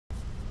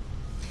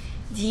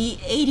The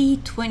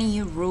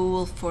 80-20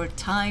 rule for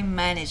time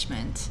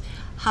management.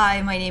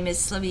 Hi, my name is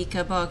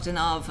Slavika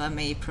Bogdanov. I'm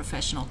a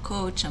professional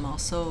coach. I'm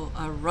also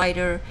a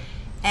writer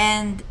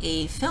and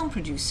a film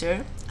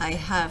producer. I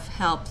have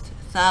helped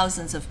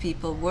thousands of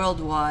people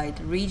worldwide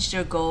reach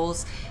their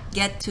goals,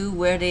 get to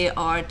where they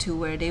are, to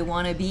where they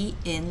want to be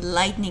in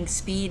lightning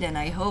speed, and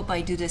I hope I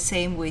do the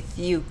same with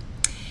you.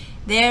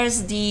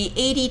 There's the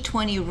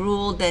 80-20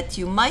 rule that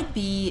you might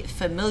be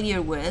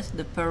familiar with,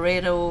 the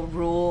Pareto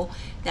rule,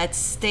 that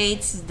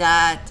states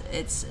that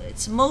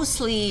it's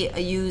mostly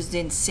used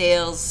in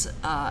sales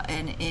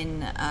and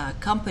in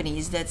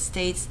companies, that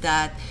states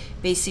that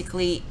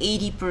basically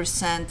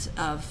 80%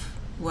 of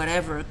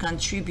whatever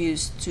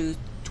contributes to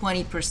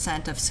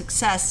 20% of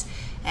success,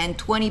 and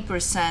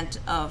 20%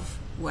 of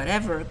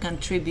whatever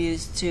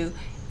contributes to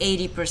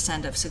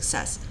 80% of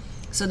success.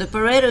 So the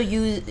Pareto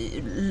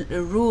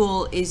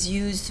rule is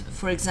used,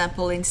 for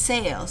example, in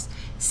sales,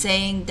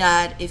 saying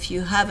that if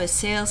you have a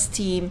sales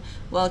team,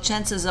 well,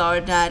 chances are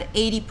that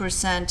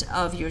 80%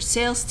 of your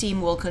sales team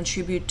will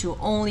contribute to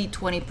only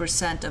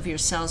 20% of your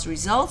sales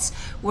results,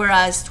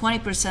 whereas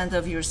 20%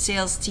 of your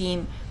sales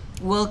team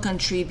will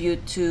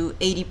contribute to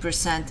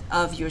 80%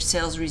 of your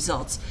sales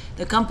results.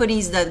 The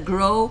companies that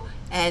grow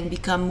and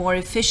become more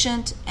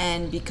efficient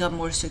and become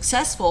more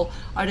successful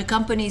are the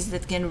companies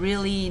that can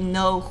really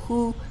know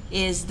who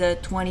is the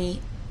 20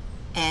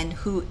 and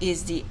who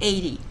is the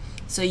 80.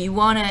 So you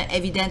want to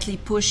evidently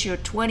push your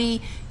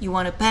 20, you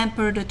want to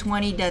pamper the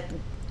 20 that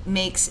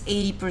makes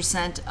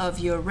 80% of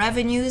your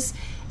revenues,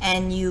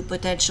 and you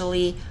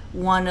potentially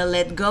want to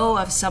let go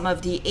of some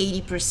of the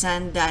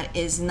 80% that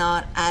is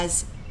not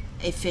as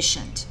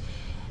efficient.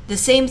 The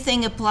same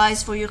thing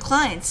applies for your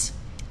clients.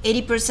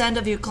 80%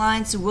 of your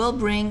clients will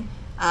bring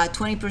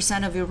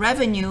 20% of your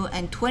revenue,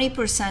 and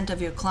 20% of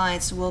your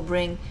clients will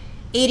bring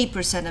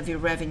 80% of your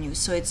revenue.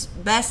 So it's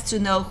best to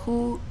know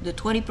who the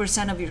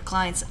 20% of your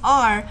clients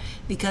are,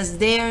 because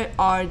they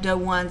are the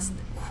ones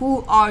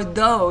who are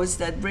those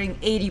that bring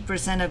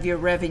 80% of your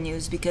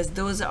revenues, because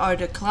those are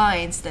the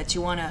clients that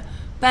you want to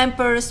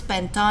pamper,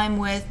 spend time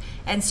with.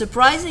 And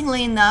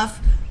surprisingly enough,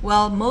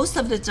 well, most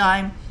of the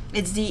time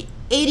it's the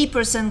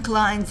 80%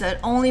 clients that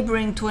only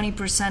bring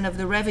 20% of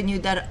the revenue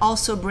that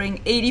also bring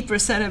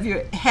 80% of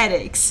your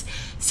headaches.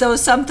 So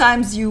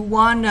sometimes you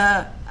want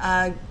to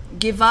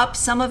give up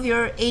some of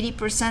your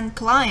 80%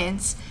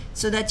 clients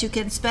so that you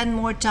can spend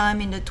more time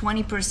in the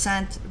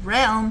 20%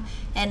 realm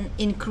and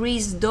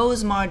increase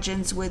those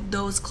margins with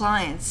those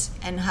clients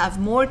and have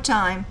more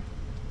time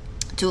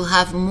to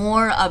have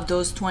more of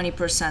those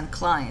 20%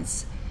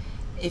 clients,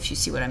 if you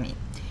see what I mean.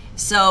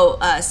 So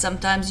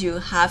sometimes you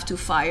have to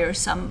fire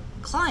some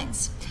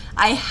clients.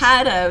 I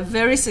had a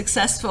very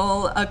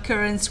successful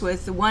occurrence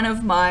with one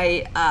of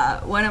my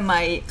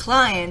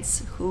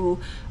clients who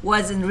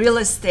was in real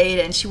estate,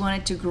 and she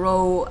wanted to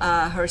grow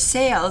her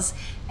sales.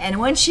 And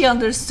when she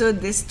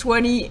understood this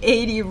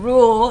 20-80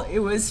 rule, it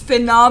was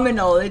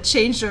phenomenal. It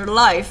changed her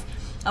life.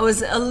 I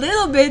was a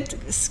little bit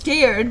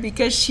scared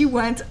because she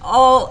went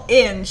all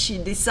in. She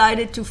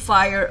decided to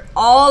fire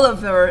all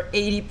of her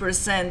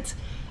 80%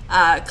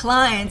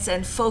 clients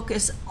and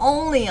focus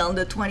only on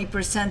the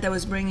 20% that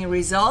was bringing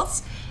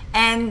results,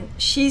 and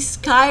she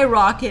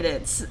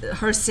skyrocketed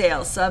her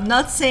sales. So I'm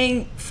not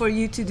saying for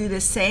you to do the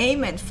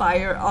same and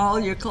fire all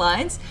your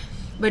clients,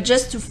 but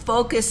just to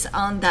focus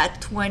on that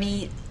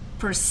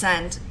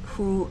 20%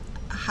 who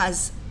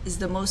is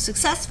the most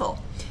successful.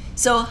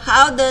 So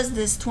how does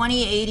this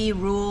 20-80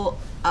 rule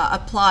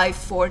apply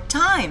for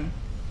time?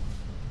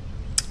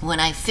 When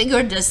I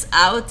figured this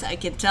out, I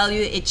can tell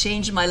you it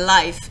changed my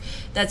life.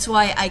 That's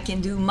why I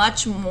can do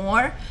much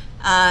more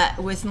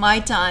with my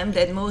time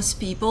than most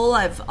people.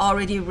 I've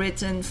already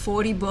written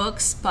 40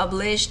 books,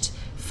 published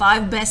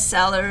 5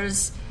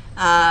 bestsellers,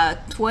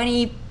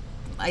 20,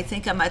 I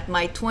think I'm at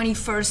my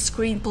 21st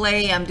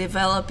screenplay. I'm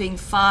developing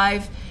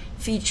 5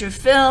 feature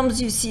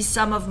films. You see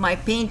some of my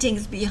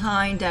paintings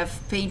behind.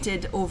 I've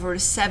painted over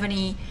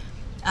 70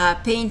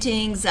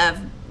 paintings.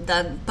 I've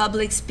done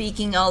public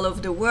speaking all over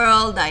the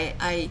world.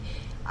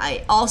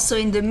 I also,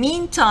 in the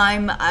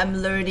meantime, I'm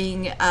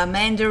learning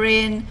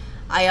Mandarin.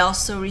 I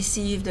also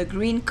received a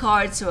green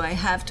card, so I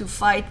have to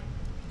fight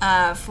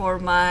for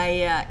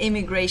my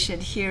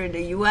immigration here in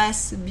the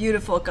US, a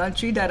beautiful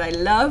country that I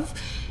love.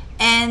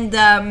 And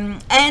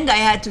I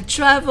had to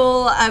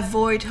travel,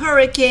 avoid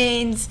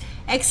hurricanes,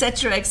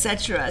 etc.,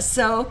 etc.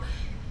 So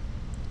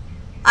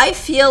I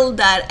feel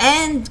that,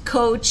 and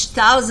coach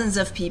thousands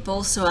of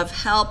people, so I've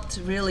helped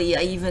really.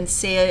 I even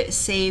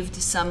saved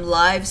some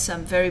lives.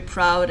 I'm very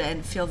proud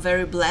and feel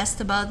very blessed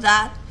about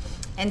that.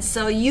 And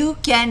so you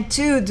can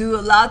too do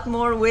a lot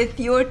more with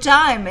your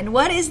time. And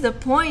what is the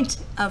point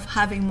of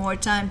having more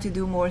time to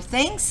do more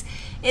things?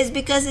 Is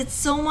because it's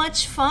so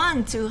much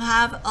fun to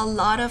have a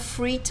lot of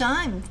free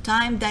time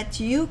that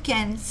you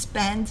can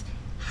spend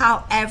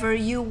however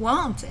you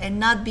want and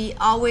not be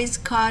always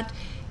caught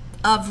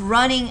of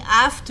running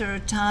after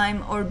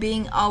time or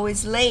being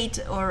always late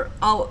or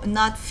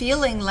not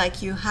feeling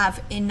like you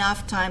have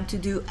enough time to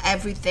do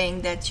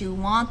everything that you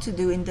want to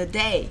do in the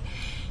day.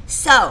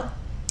 So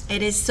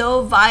It is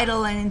so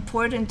vital and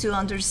important to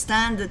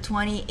understand the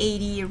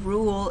 20-80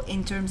 rule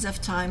in terms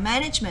of time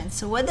management.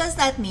 So what does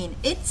that mean?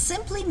 It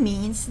simply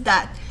means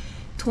that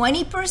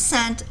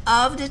 20%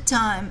 of the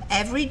time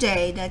every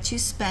day that you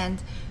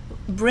spend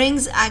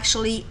brings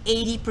actually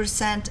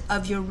 80%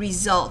 of your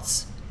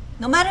results.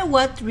 No matter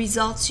what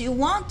results you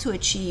want to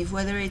achieve,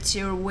 whether it's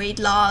your weight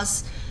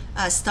loss,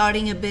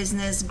 starting a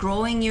business,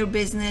 growing your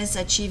business,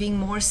 achieving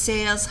more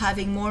sales,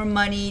 having more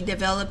money,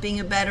 developing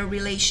a better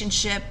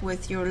relationship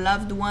with your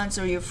loved ones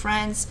or your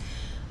friends,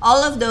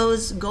 all of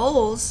those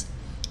goals,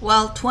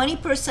 well,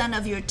 20%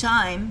 of your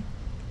time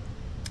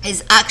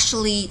is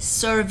actually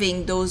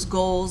serving those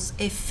goals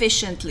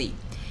efficiently.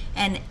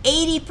 And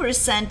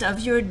 80% of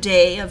your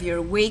day, of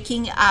your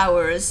waking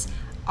hours,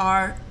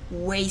 are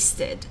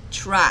wasted,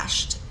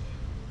 trashed,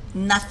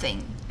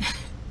 nothing,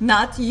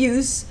 not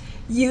used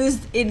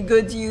in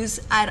good use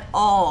at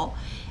all.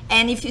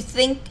 And if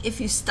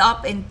you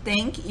stop and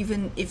think,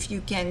 even if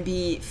you can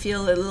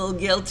feel a little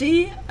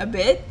guilty a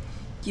bit,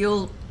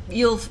 you'll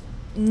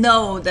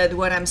know that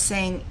what I'm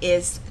saying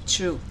is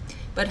true.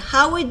 But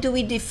how do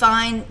we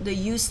define the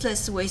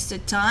useless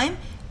wasted time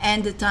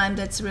and the time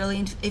that's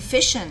really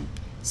efficient?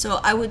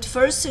 So I would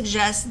first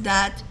suggest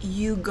that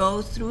you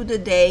go through the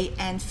day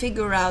and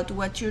figure out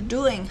what you're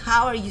doing.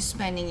 How are you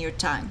spending your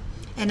time?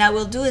 And I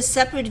will do a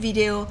separate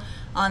video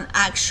on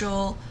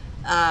actual,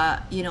 a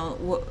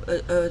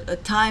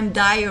time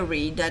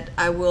diary that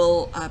I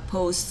will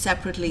post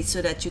separately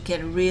so that you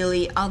can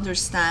really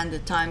understand the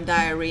time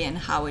diary and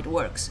how it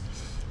works.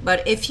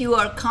 But if you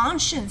are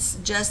conscious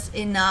just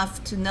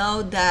enough to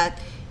know that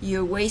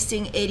you're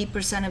wasting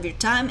 80% of your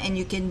time and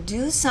you can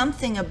do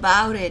something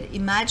about it,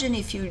 imagine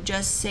if you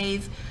just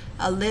save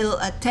a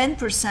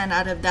 10%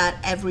 out of that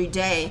every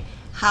day,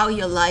 how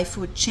your life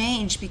would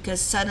change,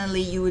 because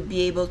suddenly you would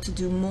be able to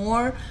do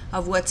more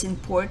of what's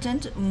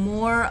important,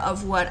 more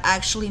of what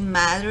actually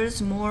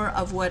matters, more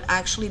of what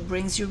actually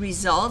brings you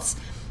results,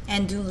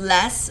 and do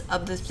less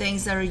of the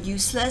things that are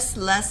useless,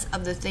 less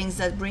of the things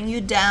that bring you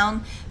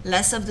down,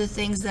 less of the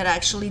things that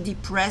actually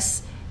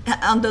depress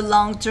on the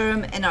long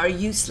term and are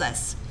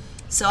useless.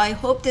 So I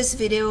hope this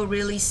video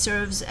really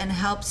serves and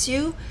helps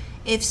you.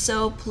 If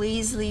so,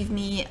 please leave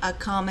me a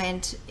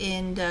comment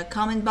in the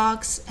comment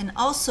box, and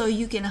also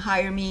you can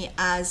hire me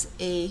as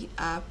a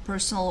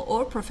personal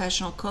or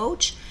professional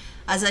coach.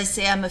 As I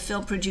say, I'm a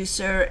film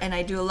producer and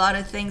I do a lot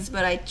of things,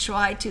 but I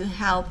try to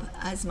help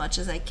as much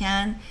as I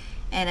can,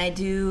 and I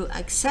do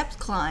accept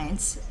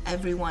clients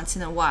every once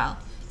in a while.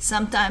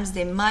 Sometimes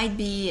there might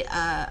be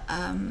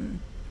a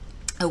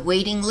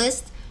waiting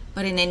list,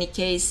 but in any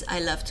case, I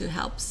love to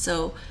help.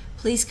 So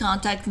please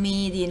contact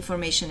me. The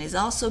information is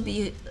also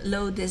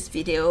below this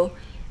video,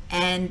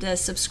 and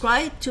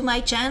subscribe to my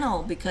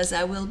channel because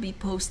I will be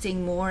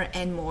posting more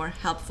and more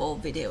helpful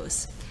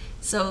videos.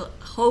 So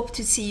hope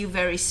to see you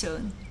very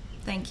soon.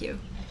 Thank you.